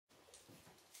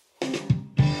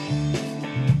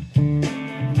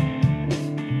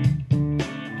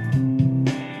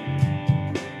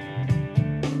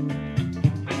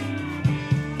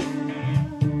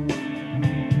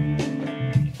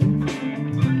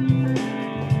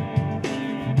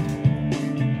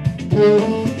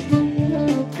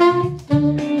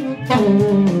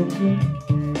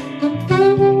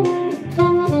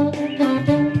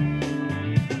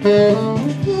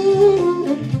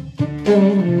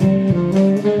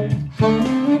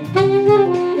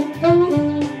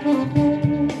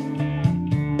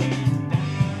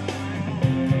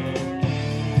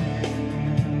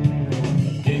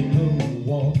Take a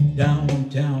walk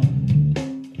downtown,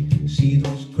 see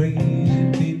those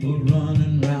crazy people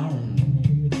running round,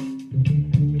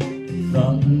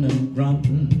 grunting and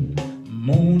grunting,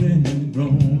 moaning and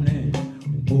groaning.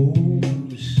 Oh,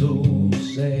 so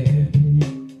sad.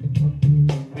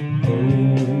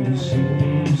 Oh, so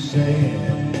sad.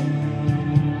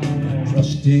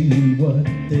 Trusting in what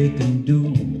they can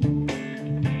do.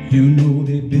 You know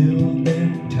they build their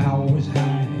towers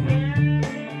high.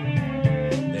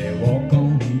 They walk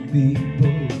on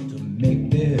people to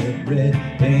make their bread,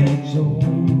 and it's oh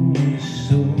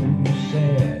so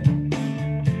sad.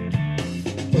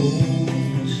 Oh,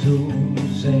 so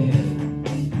sad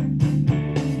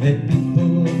that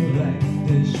people like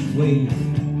this way.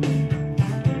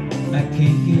 I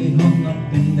can't get hung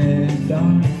up in that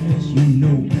darkness, you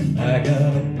know. I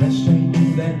gotta press on to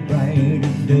that brighter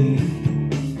day.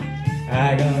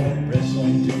 I gotta press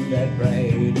on to that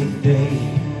brighter day.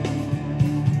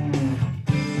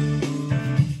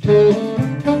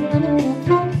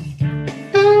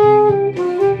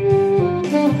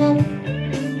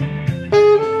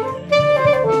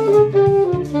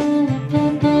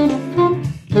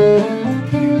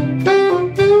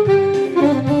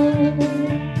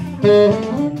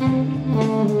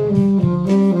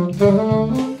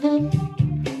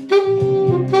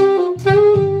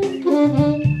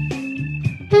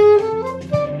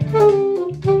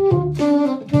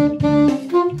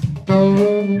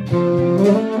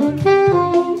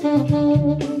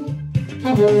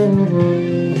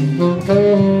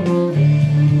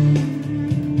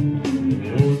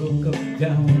 Look up,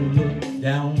 down, look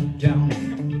down, down.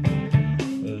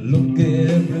 Look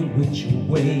every which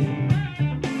way.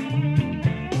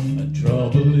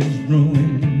 Trouble is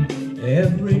brewing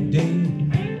every day.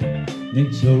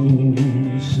 It's so,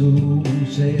 so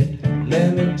sad. Let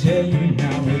me tell you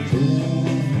now, it's oh,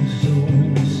 so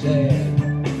sad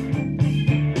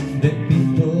that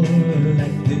people are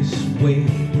like this way.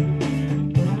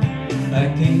 I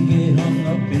can't get hung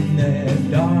up in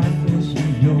that darkness, you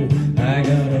know. I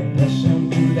gotta press on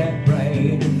to that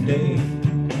brighter day.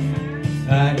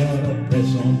 I gotta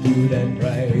press on to that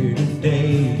brighter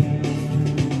day.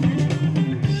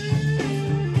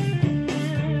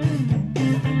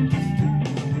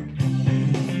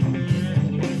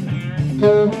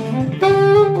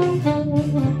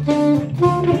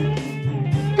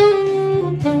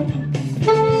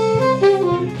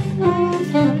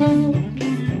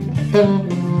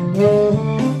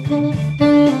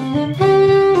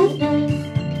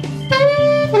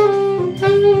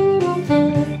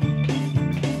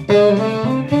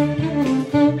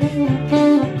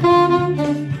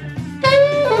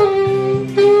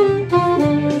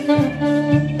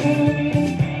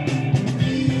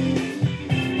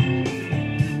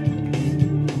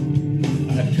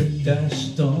 I tripped, I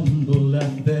stumbled, I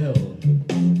fell.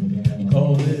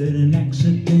 Call it an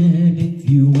accident if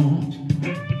you want.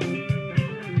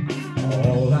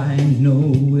 All I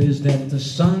know is that the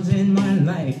sun's in my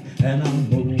life, and I'm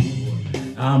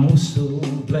oh so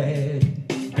glad.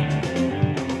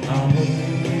 I'm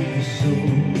oh so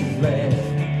glad.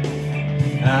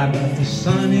 I got the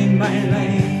sun in my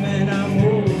life, and I'm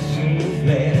oh so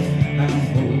glad.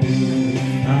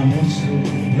 I'm oh so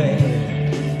glad.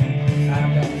 I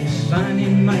got the sun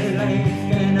in my life,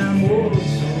 and I'm oh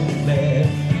so glad.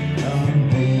 I'm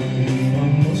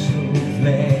oh so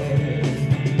glad.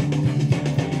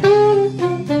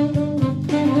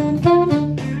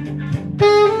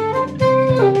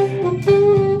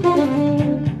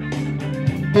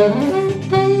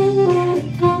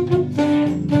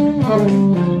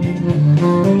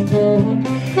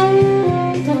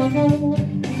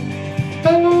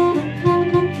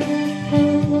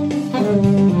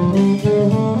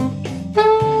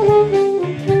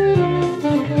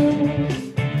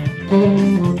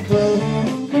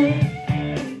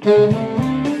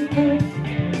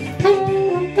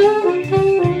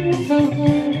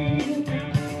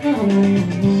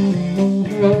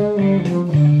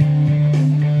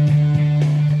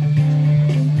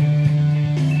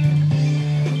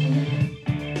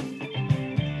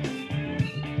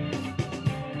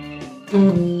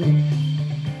 Mm-hmm.